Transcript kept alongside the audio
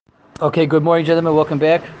Okay, good morning, gentlemen. Welcome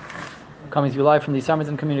back. Coming to you live from the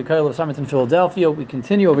Somerton Community College of Somerton, Philadelphia. We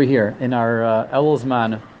continue over here in our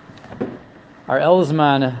Elzman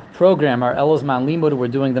program, our Elzman Limud. We're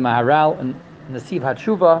doing the Maharal and Nasiv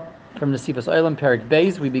Teshuva from Nesivos Olam, Parak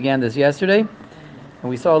Beis. We began this yesterday, and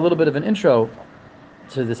we saw a little bit of an intro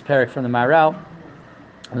to this parak from the Maharal.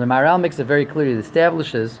 And the Maharal makes it very clear. It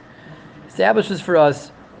establishes for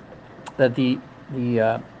us that the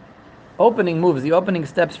opening moves, the opening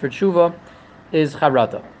steps for tshuva is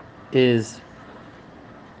charata, is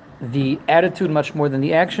the attitude much more than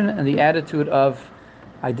the action, and the attitude of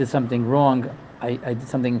I did something wrong, I did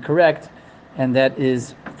something incorrect, and that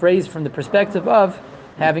is phrased from the perspective of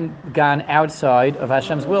having gone outside of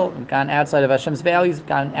Hashem's will, gone outside of Hashem's values,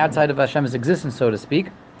 gone outside of Hashem's existence, so to speak.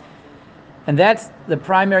 And that's the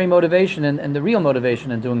primary motivation and the real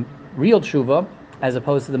motivation in doing real tshuva, as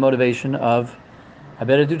opposed to the motivation of I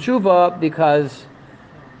better do tshuva because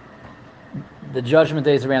the judgment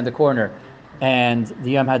day is around the corner and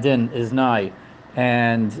the Yom Hadin is nigh,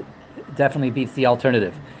 and definitely beats the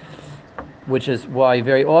alternative, which is why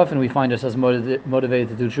very often we find ourselves motivated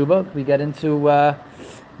to do tshuva. We get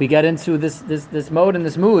into this mode and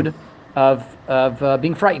this mood of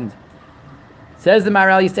being frightened. Says the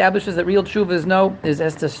Maharal, establishes that real tshuva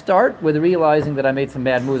is to start with realizing that I made some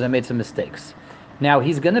bad moves, I made some mistakes. Now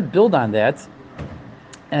he's going to build on that.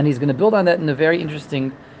 And he's going to build on that in a very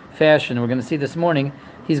interesting fashion. We're going to see this morning.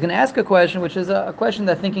 He's going to ask a question, which is a question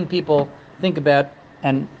that thinking people think about,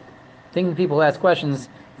 and thinking people who ask questions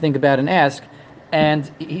think about and ask. And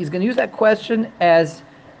he's going to use that question as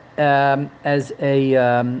a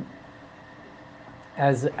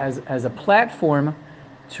platform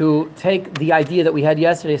to take the idea that we had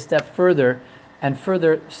yesterday a step further and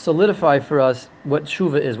further solidify for us what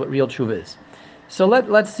tshuva is, what real tshuva is. So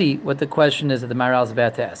let's see what the question is that the Maharal is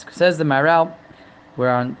about to ask. Says the Maharal, we're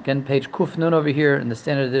on again page Kuf Nun over here in the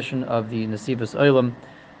standard edition of the Nesivos Olam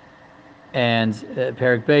and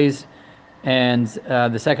Parak Beis, and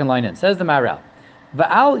the second line in. Says the Maharal,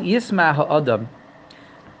 Va'al Yisma Ha'adam.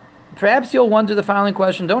 Perhaps you'll wonder the following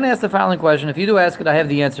question. Don't ask the following question. If you do ask it, I have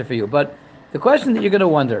the answer for you. But the question that you're going to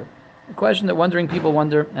wonder, the question that wondering people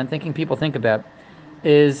wonder and thinking people think about,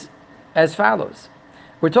 is as follows.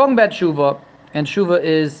 We're talking about tshuva. And tshuva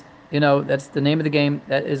is, that's the name of the game.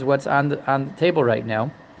 That is what's on the table right now.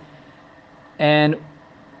 And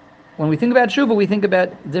when we think about tshuva, we think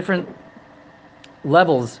about different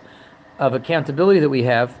levels of accountability that we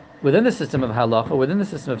have within the system of halacha, within the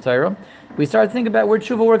system of Torah. We start to think about where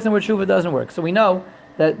tshuva works and where tshuva doesn't work. So we know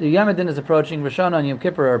that the Yom Hadin is approaching, Rosh Hashanah and Yom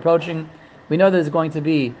Kippur are approaching. We know there's going to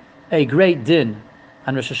be a great din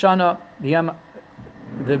on Rosh Hashanah,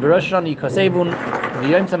 the Rosh Hashanah Yikasevun, the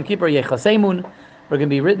Yom Tzom Kippur Yechasemun. We're going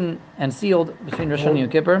to be written and sealed between Rosh Hashanah and Yom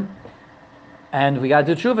Kippur, and we got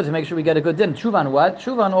to do tshuva to make sure we get a good din. Tshuva on what?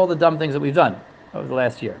 Tshuva on all the dumb things that we've done over the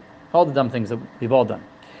last year, all the dumb things that we've all done.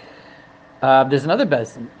 There's another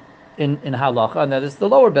bezin in halacha, and that is the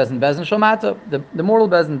lower bezin shalmata, the mortal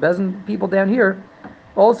bezin people down here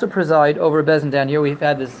also preside over a bezin down here. We've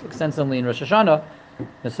had this extensively in Rosh Hashanah,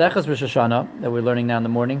 the Seches Rosh Hashanah that we're learning now in the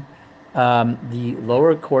morning. The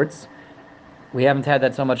lower courts, we haven't had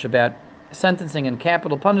that so much about sentencing and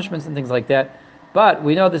capital punishments and things like that, but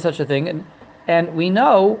we know there's such a thing, and we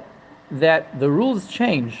know that the rules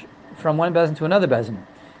change from one bezin to another bezin,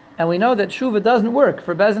 and we know that tshuva doesn't work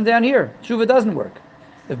for bezin down here. Tshuva doesn't work.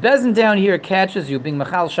 If bezin down here catches you being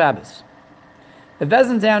machal Shabbos, if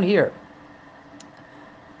bezin down here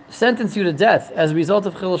sentence you to death as a result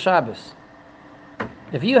of chilul Shabbos,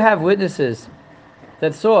 if you have witnesses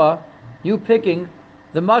that saw you picking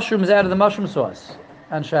the mushrooms out of the mushroom sauce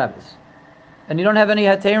on Shabbos, and you don't have any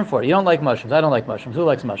heterim for it, you don't like mushrooms. I don't like mushrooms. Who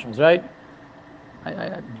likes mushrooms, right? You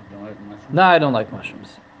don't like mushrooms? No, I don't like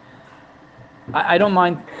mushrooms. I don't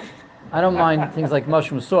mind. I don't mind things like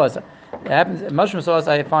mushroom sauce. Mushroom sauce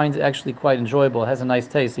I find actually quite enjoyable. It has a nice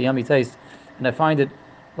taste, a yummy taste, and I find it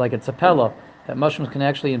like a tzapela that mushrooms can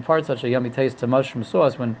actually impart such a yummy taste to mushroom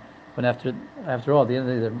sauce when after all, at the end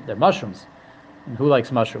of the day, they're mushrooms. And who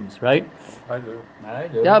likes mushrooms, right? I do.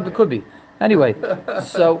 Yeah, but it could be. Anyway,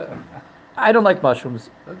 so I don't like mushrooms.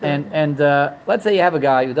 Okay. And let's say you have a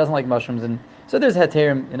guy who doesn't like mushrooms, and so there's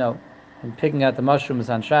heterim, and picking out the mushrooms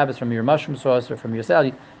on Shabbos from your mushroom sauce or from your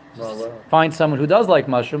salad. Find someone who does like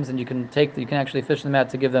mushrooms, and you can actually fish them out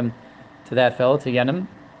to give them to that fellow, to Yenim.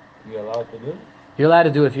 You're allowed to do it? You're allowed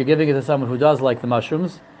to do it if you're giving it to someone who does like the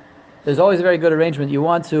mushrooms. There's always a very good arrangement. You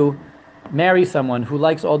want to marry someone who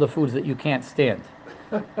likes all the foods that you can't stand.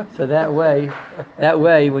 So that way,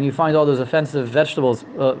 when you find all those offensive vegetables,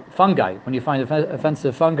 fungi, when you find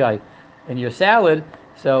offensive fungi in your salad,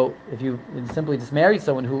 So if you simply just marry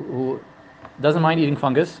someone who doesn't mind eating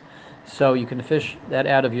fungus, so you can fish that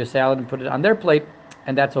out of your salad and put it on their plate,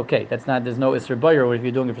 and that's okay. That's not, there's no Isser Bayer, or if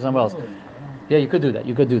you're doing it for someone else. Yeah, you could do that.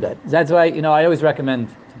 You could do that. That's why, I always recommend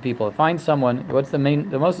to people, find someone,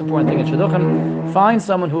 the most important thing in Shidduchim, find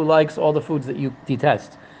someone who likes all the foods that you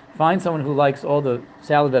detest. Find someone who likes all the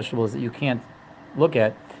salad vegetables that you can't look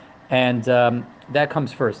at, and that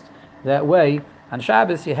comes first. That way, on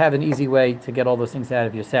Shabbos, you have an easy way to get all those things out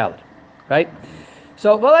of your salad, right?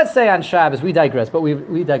 So, well, let's say on Shabbos, we digress, but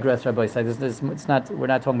we digress, Rabbi Isai. It's not, we're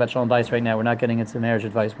not talking about Shalom Bais right now. We're not getting into marriage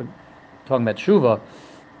advice. We're talking about Teshuva.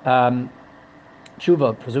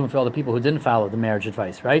 Teshuva, presumably for all the people who didn't follow the marriage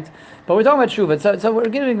advice, right? But we're talking about Teshuva. So we're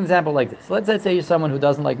giving an example like this. Let's say you're someone who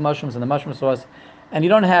doesn't like mushrooms and the mushroom sauce, and you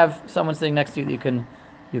don't have someone sitting next to you that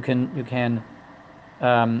you can,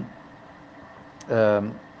 um,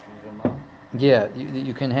 um, yeah,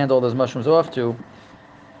 you can hand all those mushrooms off to,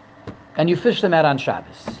 and you fish them out on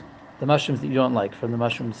Shabbos, the mushrooms that you don't like from the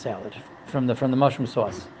mushroom salad, from the mushroom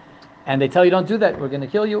sauce, and they tell you don't do that, we're going to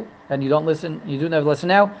kill you, and you don't listen, you do never listen.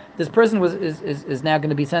 Now this person is now going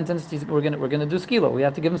to be sentenced. We're going to do skila. We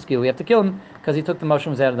have to give him skila. We have to kill him because he took the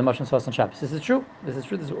mushrooms out of the mushroom sauce on Shabbos. This is true. This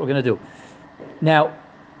is what we're going to do. Now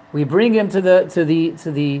we bring him to the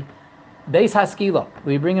Beis Haskila.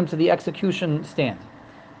 We bring him to the execution stand,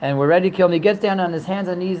 and we're ready to kill him. He gets down on his hands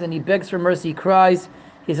and knees and he begs for mercy. He cries.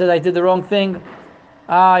 He says, I did the wrong thing.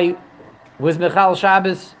 I was Michal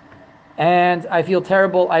Shabbos, and I feel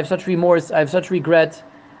terrible. I have such remorse. I have such regret.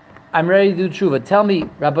 I'm ready to do tshuva. Tell me,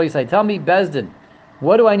 Rabbi Yisai, tell me, Bezdin,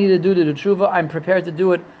 what do I need to do tshuva? I'm prepared to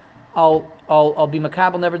do it. I'll be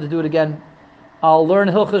makabel never to do it again. I'll learn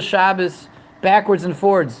Hilchas Shabbos backwards and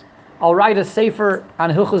forwards. I'll write a sefer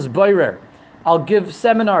on Hilchas Boirer. I'll give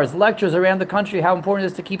seminars, lectures around the country how important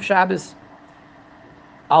it is to keep Shabbos.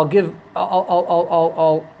 I'll give money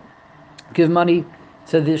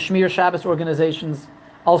to the Shmir Shabbos organizations.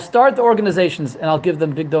 I'll start the organizations and I'll give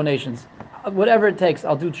them big donations. Whatever it takes,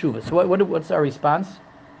 I'll do tshuva. So what's our response?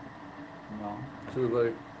 No, too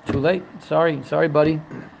late. Too late. Sorry, buddy.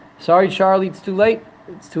 Sorry, Charlie. It's too late.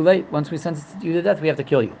 It's too late. Once we sentence you to death, we have to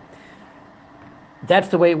kill you. That's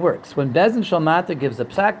the way it works. When Bezdin Shalmata gives a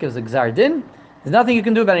psak, gives a gzar din, there's nothing you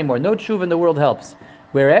can do about it anymore. No tshuva in the world helps.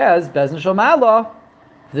 Whereas Bezdin Shalmala,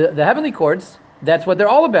 the heavenly courts, that's what they're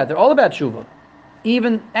all about. They're all about tshuva.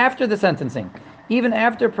 Even after the sentencing, even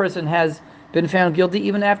after a person has been found guilty,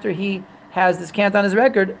 even after he has this count on his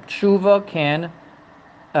record, tshuva can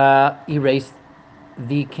erase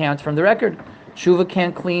the count from the record. Tshuva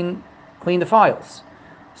can clean the files.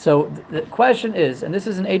 So the question is, and this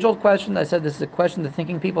is an age-old question, I said this is a question that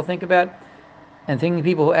thinking people think about, and thinking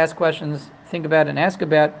people who ask questions think about and ask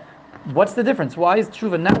about, what's the difference? Why is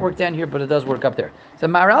tshuva not work down here, but it does work up there? So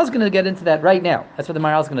Maharal is going to get into that right now. That's what the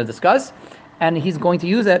Maharal is going to discuss, and he's going to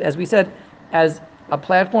use that, as we said, as a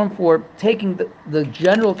platform for taking the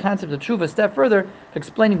general concept of tshuva a step further,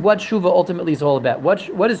 explaining what tshuva ultimately is all about.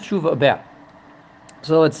 What is tshuva about?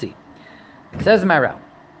 So let's see. It says Maharal,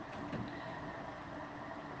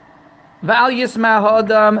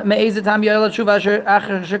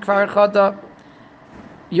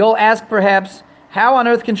 you'll ask perhaps, how on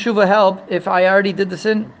earth can tshuva help if I already did the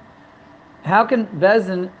sin? How can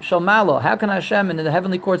Bezdin Shalmalo, how can Hashem in the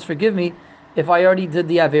heavenly courts forgive me if I already did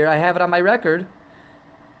the Avir? I have it on my record.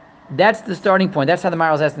 That's the starting point. That's how the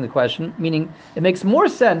Maharal is asking the question, meaning it makes more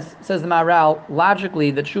sense, says the Maharal,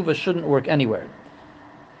 logically, that tshuva shouldn't work anywhere.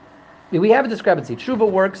 We have a discrepancy. Tshuva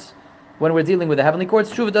works when we're dealing with the heavenly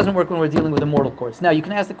courts. Tshuva doesn't work when we're dealing with the mortal courts. Now, you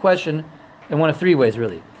can ask the question in one of three ways,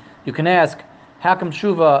 really. You can ask, how come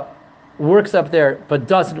tshuva works up there but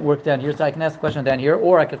doesn't work down here? So I can ask the question down here,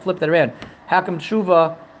 or I could flip that around. How come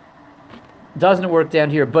tshuva doesn't work down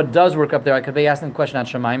here but does work up there? I could be asking the question on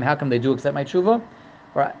Shemaim, how come they do accept my tshuva?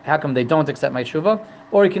 Or how come they don't accept my tshuva?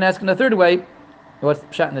 Or you can ask in a third way, what's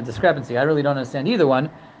shot in the discrepancy? I really don't understand either one.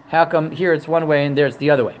 How come here it's one way and there it's the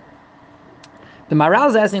other way? The Maharal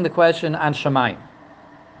is asking the question on Shemaim,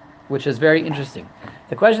 which is very interesting.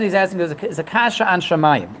 The question he's asking is a kasha on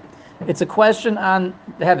Shemaim. It's a question on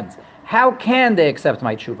the heavens. How can they accept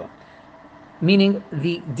my tshuva? Meaning,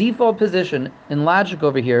 the default position in logic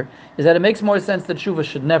over here is that it makes more sense that tshuva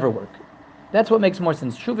should never work. That's what makes more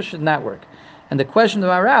sense. Tshuva should not work. And the question of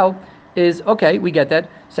the Maharal is, okay, we get that.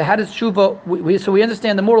 So how does tshuva, so we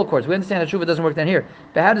understand the moral course. We understand that tshuva doesn't work down here.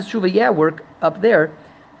 But how does tshuva, work up there?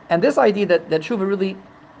 And this idea that tshuva really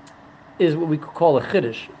is what we could call a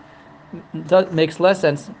chiddush makes less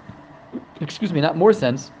sense, not more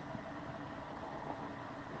sense,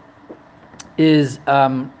 is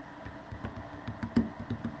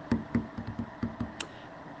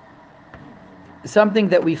something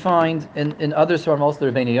that we find in other Swarm also.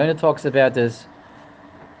 The Rebbeinu Yonah talks about this.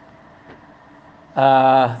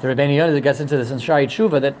 The Rebbeinu Yonah gets into this in Shari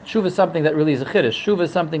Teshuva, that Teshuva is something that really is a chiddush. Teshuva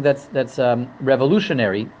is something that's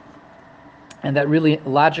revolutionary, and that really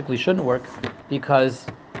logically shouldn't work, because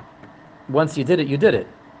once you did it, you did it.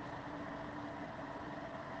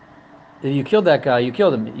 If you killed that guy, you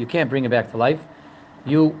killed him. You can't bring him back to life.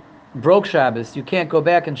 You broke Shabbos. You can't go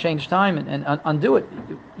back and change time and undo it.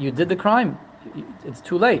 You did the crime. It's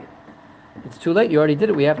too late. It's too late. You already did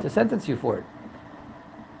it. We have to sentence you for it.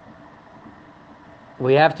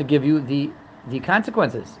 We have to give you the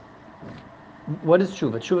consequences. What is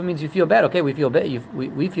tshuva? Tshuva means you feel bad. Okay, we feel bad.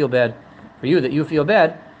 We feel bad for you that you feel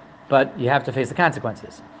bad, but you have to face the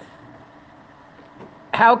consequences.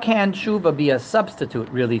 How can tshuva be a substitute,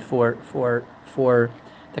 really, for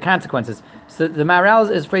the consequences? So the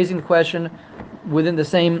Maharal is phrasing the question within the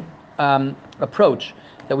same approach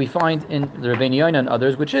that we find in the Rebbeinu Yonah and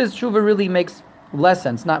others, which is tshuva really makes less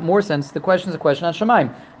sense, not more sense. The question is a question on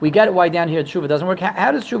Shemaim. We get why down here tshuva doesn't work.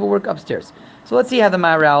 How does tshuva work upstairs? So let's see how the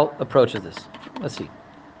Maharal approaches this. Let's see.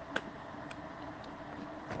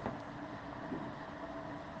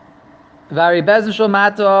 The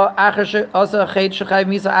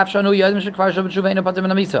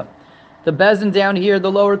Bezdin down here,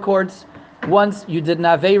 the lower courts, once you did an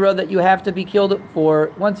Aveira that you have to be killed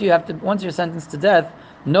for, once you're sentenced to death,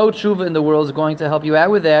 no tshuva in the world is going to help you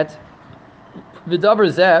out with that. V'davar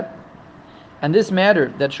zeh, and this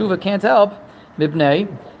matter that tshuva can't help, mibnei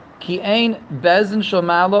ki ein bezdin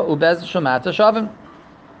shomala u bezdin shomata shavim.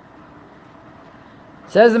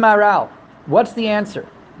 Says the Maharal, what's the answer?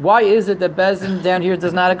 Why is it that Bezdin down here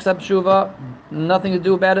does not accept tshuva? Nothing to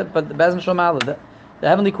do about it, but the Bezdin Shomala, the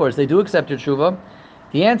heavenly courts, they do accept your tshuva.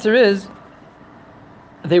 The answer is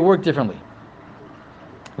they work differently.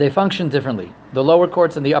 They function differently. The lower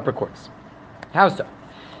courts and the upper courts. How so?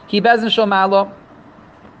 Ki Bezdin Shomala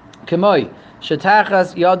kemoi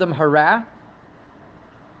shetachas yadam hara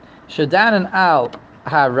shedanan al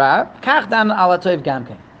hara kach danan al atov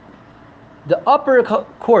gamkein. The upper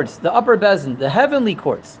courts, the upper Bezdin, the heavenly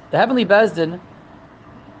courts, the heavenly Bezdin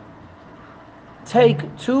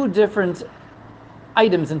take two different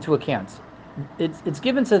items into account. It's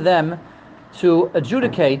given to them to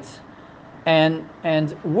adjudicate and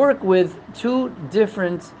work with two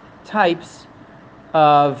different types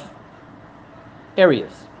of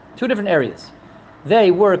areas, two different areas. They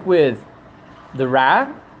work with the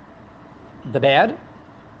ra, the bad.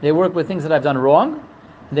 They work with things that I've done wrong.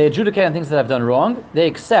 They adjudicate on things that I've done wrong. They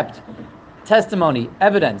accept testimony,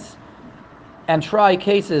 evidence, and try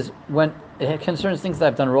cases when it concerns things that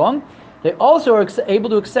I've done wrong. They also are able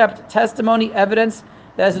to accept testimony, evidence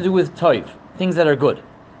that has to do with toiv, things that are good.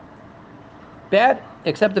 Bad,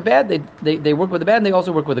 accept the bad. They work with the bad, and they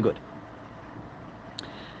also work with the good.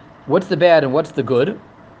 What's the bad and what's the good?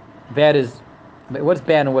 What's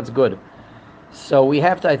bad and what's good? So we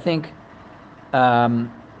have to, I think,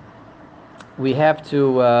 we have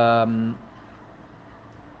to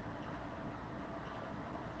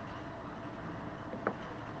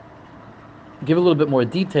give a little bit more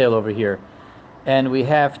detail over here, and we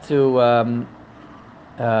have to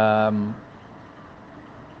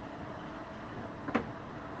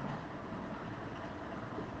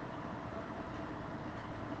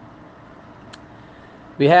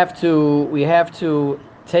we have to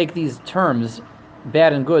take these terms,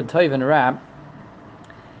 bad and good, toiv and ra,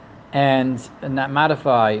 and not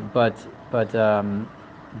modify, but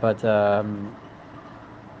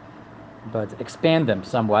expand them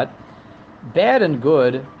somewhat. Bad and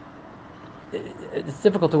good, it's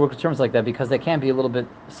difficult to work with terms like that because they can be a little bit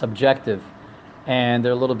subjective, and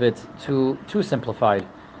they're a little bit too simplified,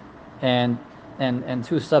 and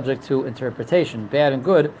too subject to interpretation. Bad and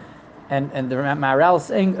good, and the Maharal is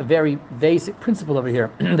saying a very basic principle over here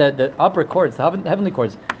that the upper courts, the heavenly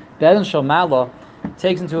courts, bad and shomala,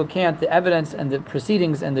 takes into account the evidence and the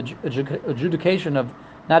proceedings and the adjudication of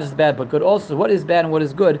not just bad but good also. What is bad and what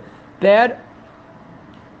is good? Bad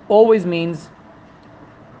always means,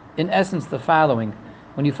 in essence, the following.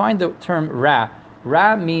 When you find the term ra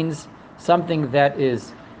means something that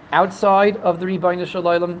is outside of the Ribono Shel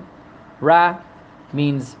Olam. Ra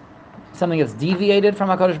means something that's deviated from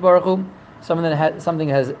HaKadosh Baruch Hu, something that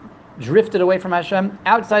has drifted away from Hashem,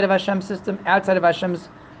 outside of Hashem's system, outside of Hashem's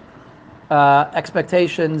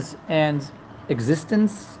expectations and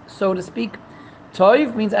existence, so to speak.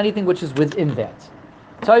 Toiv means anything which is within that.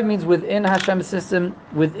 Toiv means within Hashem's system,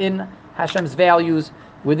 within Hashem's values,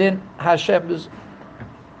 within Hashem's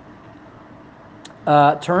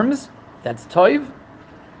terms. That's Toiv.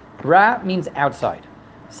 Ra means outside.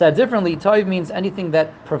 Said differently, toiv means anything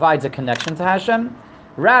that provides a connection to Hashem.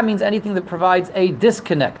 Ra means anything that provides a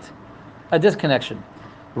disconnect, a disconnection.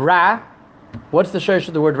 Ra, what's the shorish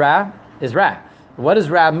of the word Ra? Is Ra. What does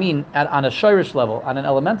Ra mean on a shorish level, on an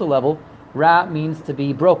elemental level? Ra means to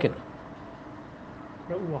be broken.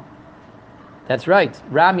 That's right.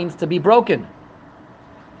 Ra means to be broken.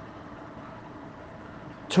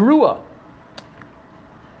 Teruah.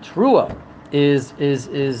 Teruah is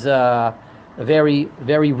a very,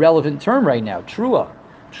 very relevant term right now. Teruah.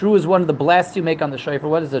 Teruah is one of the blasts you make on the shofar.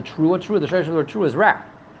 What is a teruah? Teruah. The shofar word teruah is Ra.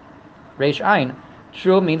 Reish Ayin.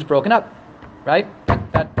 Teruah means broken up, right?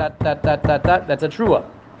 That's a teruah,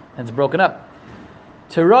 and it's broken up.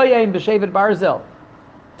 Teroyim b'shevet barzel.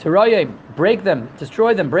 Teroyim, break them,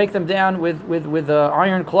 destroy them, break them down with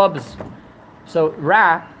iron clubs. So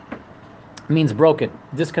Ra means broken,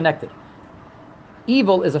 disconnected.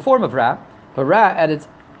 Evil is a form of Ra, but Ra at its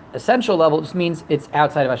essential level just means it's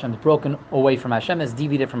outside of Hashem, it's broken away from Hashem, it's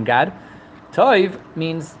deviated from God. Toiv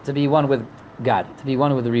means to be one with God, to be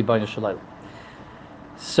one with the Ribono Shel Olam.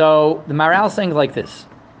 So the Maharal is saying like this: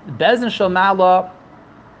 Beis Shel Ma'ala,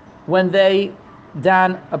 when they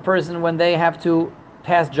dan a person, when they have to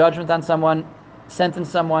pass judgment on someone, sentence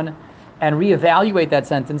someone, and reevaluate that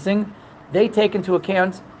sentencing, they take into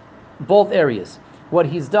account both areas. What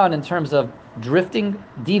he's done in terms of drifting,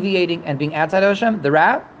 deviating, and being outside of Hashem, the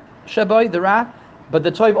Ra, Shaboy, the Ra, but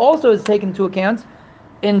the Toiv also is taken into account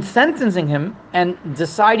in sentencing him and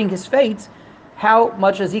deciding his fate. How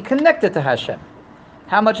much is he connected to Hashem?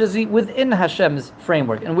 How much is he within Hashem's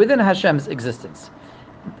framework and within Hashem's existence?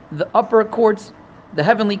 The upper courts, the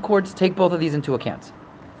heavenly courts, take both of these into account.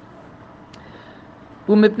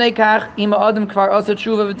 If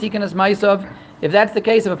that's the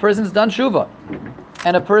case, if a person's done tshuva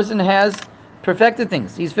and a person has perfected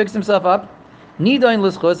things, he's fixed himself up, he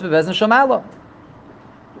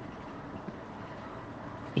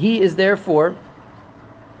is therefore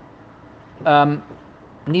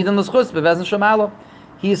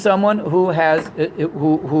he is someone who has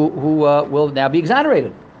who will now be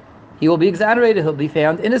exonerated. He will be exonerated. He'll be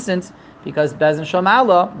found innocent because Beis Shel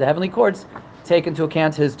Ma'ala, the heavenly courts, take into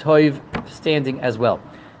account his toiv standing as well.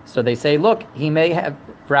 So they say, look, he may have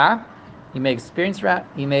Ra, he may experience Ra,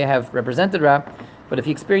 he may have represented Ra, but if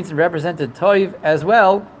he experienced and represented toiv as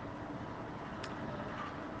well,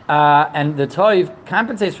 and the toiv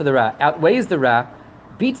compensates for the Ra, outweighs the Ra,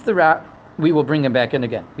 beats the Ra, we will bring him back in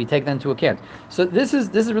again. We take that into account. So this is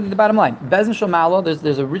really the bottom line. Beis Shel Ma'ala,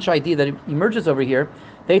 there's a rich idea that emerges over here.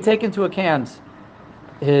 They take into account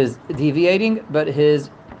his deviating, but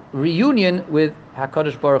his reunion with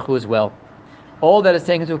HaKadosh Baruch Hu as well. All that is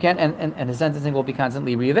taken into account, and his sentencing will be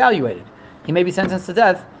constantly reevaluated. He may be sentenced to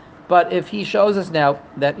death, but if he shows us now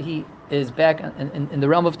that he is back in the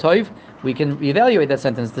realm of Toiv, we can reevaluate that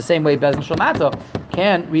sentence the same way Beis Shel Ma'ala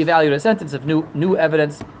can reevaluate a sentence if new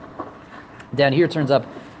evidence down here turns up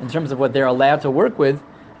in terms of what they're allowed to work with.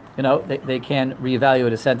 They can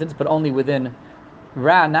reevaluate a sentence, but only within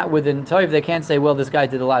Ra, not within Toiv. They can't say, well, this guy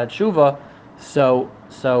did a lot of tshuva, so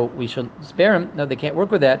we should spare him. No, they can't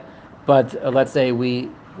work with that. But let's say we,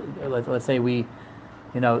 the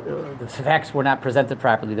facts were not presented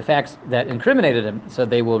properly, the facts that incriminated him, so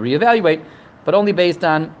they will reevaluate, but only based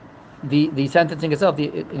on the sentencing itself,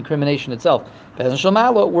 the incrimination itself. Beis Shel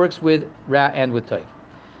Ma'ala works with Ra and with Toiv.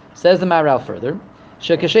 Says the Maharal further,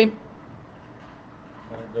 Shekashem.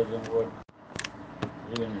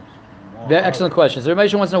 Very excellent question. So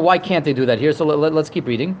everybody wants to know why can't they do that here. So let's keep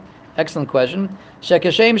reading. Excellent question.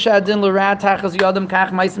 Shekashem shadin l'ra tachas yadam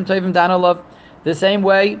kach ma'asim tovim danalav. The same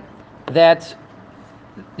way that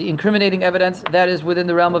the incriminating evidence that is within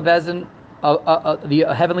the realm of Bezin,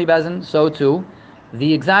 the heavenly Bezin, so too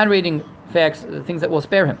the exonerating facts, the things that will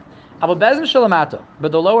spare him. But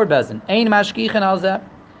the lower Bezin, ein mashkichin al zeh.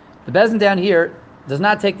 The Bezin down here does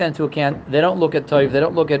not take that into account. They don't look at Toiv. They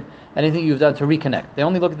don't look at anything you've done to reconnect. They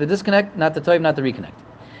only look at the disconnect, not the Toiv, not the reconnect.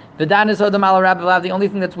 The only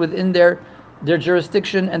thing that's within their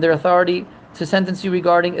jurisdiction and their authority to sentence you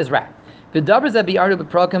regarding is Ra. We've explained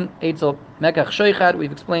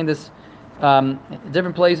this in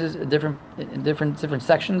different places, in different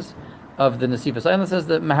sections of the Nesifas. So says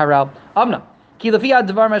the Maharal, Amna.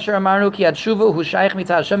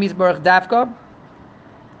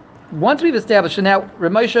 Once we've established, and now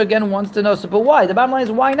Ramosha again wants to know, so but why? The bottom line is,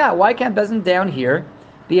 why not? Why can't Bezin down here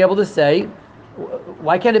be able to say,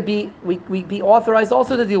 why can't it be, we be authorized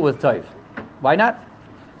also to deal with Toiv? Why not?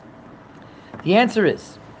 The answer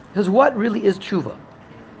is, because what really is Teshuva?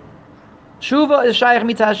 Teshuva is Shaykh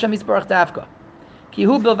Mita Hashem Yisbarach Dafka. Ki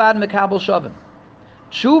hu bilvad mekabel shavim.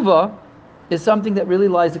 Teshuva is something that really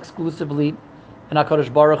lies exclusively in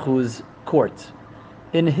HaKadosh Baruch Hu's court,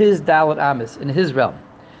 in his Dalet Amis, in his realm.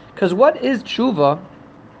 Because what is tshuva?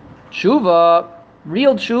 Tshuva,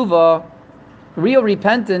 real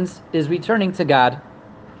repentance is returning to God,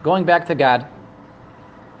 going back to God.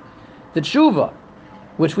 The tshuva,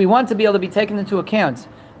 which we want to be able to be taken into account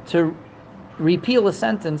to repeal a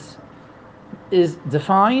sentence, is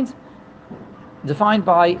defined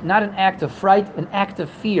by not an act of fright, an act of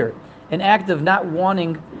fear, an act of not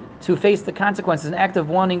wanting to face the consequences, an act of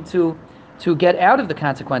wanting to get out of the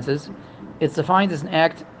consequences. It's defined as an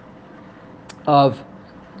act of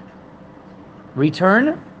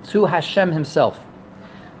return to Hashem himself.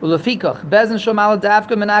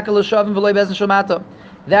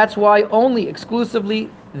 That's why only exclusively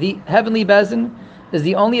the heavenly Bezin is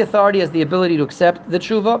the only authority, has the ability to accept the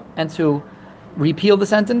tshuva and to repeal the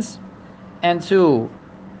sentence and to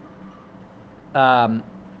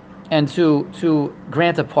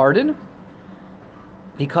grant a pardon,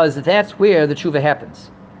 because that's where the tshuva happens.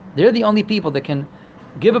 They're the only people that can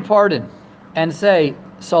give a pardon and say,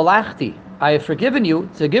 Salachti, I have forgiven you,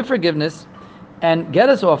 to give forgiveness and get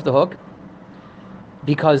us off the hook,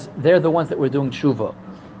 because they're the ones that we're doing tshuva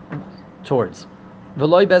towards.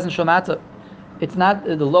 V'loi bezin shomata. It's not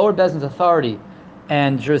the lower bezin's authority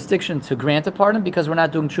and jurisdiction to grant a pardon, because we're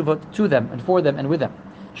not doing tshuva to them and for them and with them.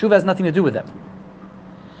 Tshuva has nothing to do with them.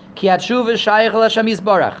 Ki tshuva shayach l'Hashem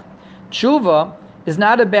yisbarach. Tshuva is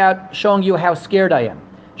not about showing you how scared I am.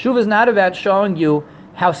 Tshuva is not about showing you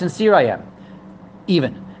how sincere I am,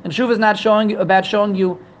 even. And tshuva is not about showing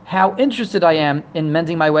you how interested I am in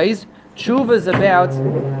mending my ways. Tshuva is about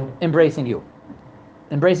embracing you,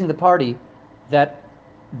 embracing the party that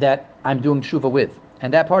I'm doing tshuva with,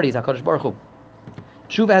 and that party is HaKadosh Baruch Hu.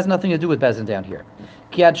 Tshuva has nothing to do with Bezin down here.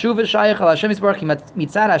 Ki tshuva shayach al Hashem yisbarach,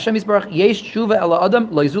 mitzad Hashem yisbarach yesh tshuva el adam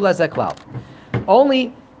lo yizul hazeh klal.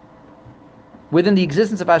 Only within the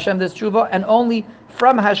existence of Hashem there's tshuva, and only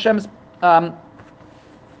from Hashem's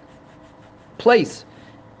place,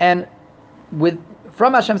 and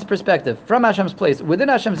from Hashem's perspective, from Hashem's place, within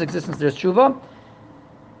Hashem's existence there's tshuva,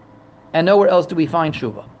 and nowhere else do we find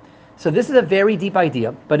tshuva. So this is a very deep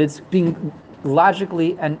idea, but it's being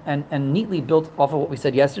logically and neatly built off of what we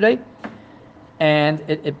said yesterday, and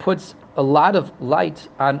it puts a lot of light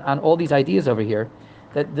on all these ideas over here,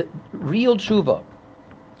 that the real tshuva,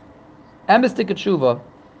 emistic tshuva,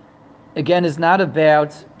 again, is not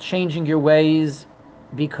about changing your ways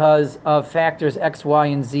because of factors X, Y,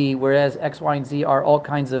 and Z, whereas X, Y, and Z are all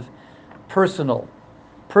kinds of personal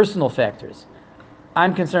factors.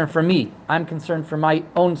 I'm concerned for me. I'm concerned for my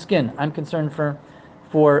own skin. I'm concerned for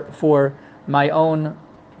my own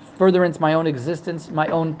furtherance, my own existence, my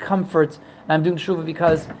own comfort. And I'm doing tshuva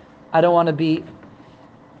because I don't want to be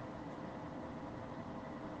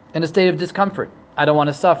in a state of discomfort. I don't want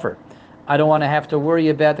to suffer. I don't want to have to worry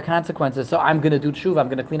about the consequences. So I'm going to do tshuva. I'm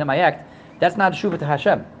going to clean up my act. That's not tshuva to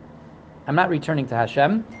Hashem. I'm not returning to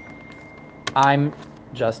Hashem. I'm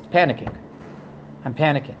just panicking. I'm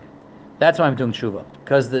panicking. That's why I'm doing tshuva,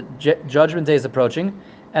 because the judgment day is approaching,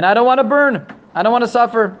 and I don't want to burn. I don't want to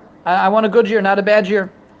suffer. I want a good year, not a bad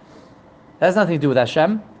year. That has nothing to do with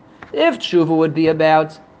Hashem. If tshuva would be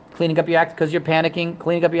about cleaning up your act because you're panicking,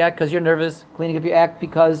 cleaning up your act because you're nervous, cleaning up your act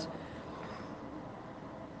because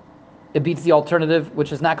it beats the alternative,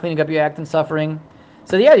 which is not cleaning up your act and suffering.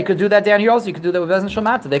 So yeah, you could do that down here also. You could do that with Bezin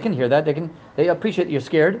Shomata. They can hear that. They appreciate that you're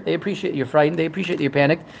scared. They appreciate you're frightened. They appreciate that you're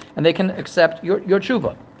panicked, and they can accept your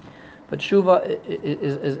tshuva. But tshuva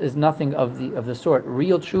is nothing of the sort.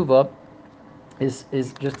 Real tshuva is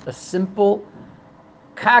just a simple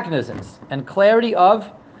cognizance and clarity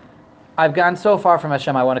of, I've gone so far from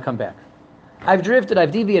Hashem, I want to come back. I've drifted,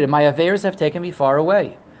 I've deviated. My affairs have taken me far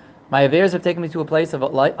away. My affairs have taken me to a place of a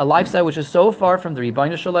lifestyle which is so far from the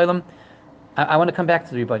Ribono Shel Olam. I want to come back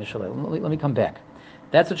to the Ribono Shel Olam. Let me come back.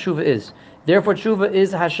 That's what tshuva is. Therefore, tshuva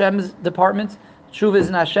is Hashem's department. Tshuva is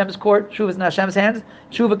in Hashem's court. Tshuva is in Hashem's hands.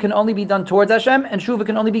 Tshuva can only be done towards Hashem, and tshuva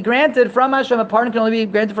can only be granted from Hashem. A pardon can only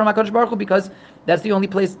be granted from HaKadosh Baruch Hu, because that's the only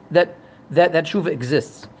place that tshuva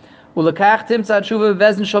exists. Ulakach timtzad tshuva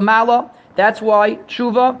vezin shomala. That's why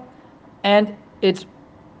tshuva and its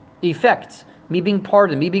effects, me being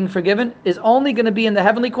pardoned, me being forgiven, is only going to be in the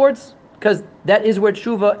heavenly courts, because that is where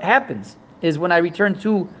tshuva happens, is when I return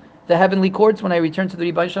to the heavenly courts, when I return to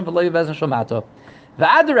the Ribono Shel Olam v'lo vezin shomato.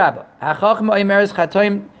 V'adarabba, hachachma oimeres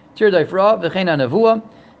chatoim tirdoi fra v'chein hanavua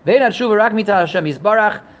ve'en hatshuva rak mital Hashem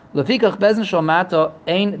yisbarach lefikach bezin shomato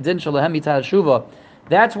ein din shalahem mital tshuva.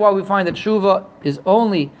 That's why we find that tshuva is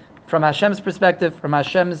only from Hashem's perspective, from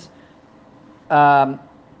Hashem's angle,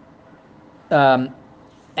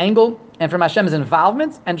 and from Hashem's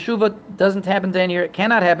involvement. And tshuva doesn't happen down here. It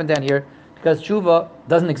cannot happen down here, because tshuva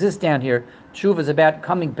doesn't exist down here. Tshuva is about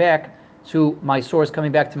coming back to my source,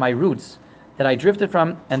 coming back to my roots that I drifted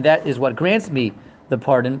from, and that is what grants me the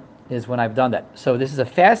pardon, is when I've done that. So this is a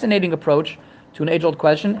fascinating approach to an age-old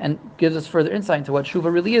question and gives us further insight into what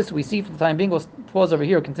tshuva really is. So we see for the time being, we'll pause over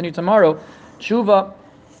here, continue tomorrow. Tshuva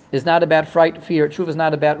is not about fright, fear. Tshuva is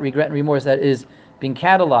not about regret and remorse that is being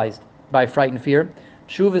catalyzed by fright and fear.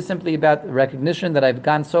 Tshuva is simply about the recognition that I've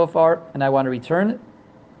gone so far and I want to return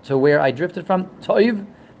to where I drifted from, Toiv,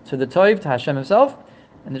 to the Toiv, to Hashem himself.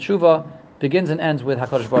 And the tshuva begins and ends with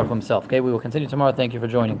HaKadosh Baruch Hu himself. Okay, we will continue tomorrow. Thank you for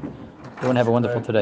joining. Everyone have a wonderful today.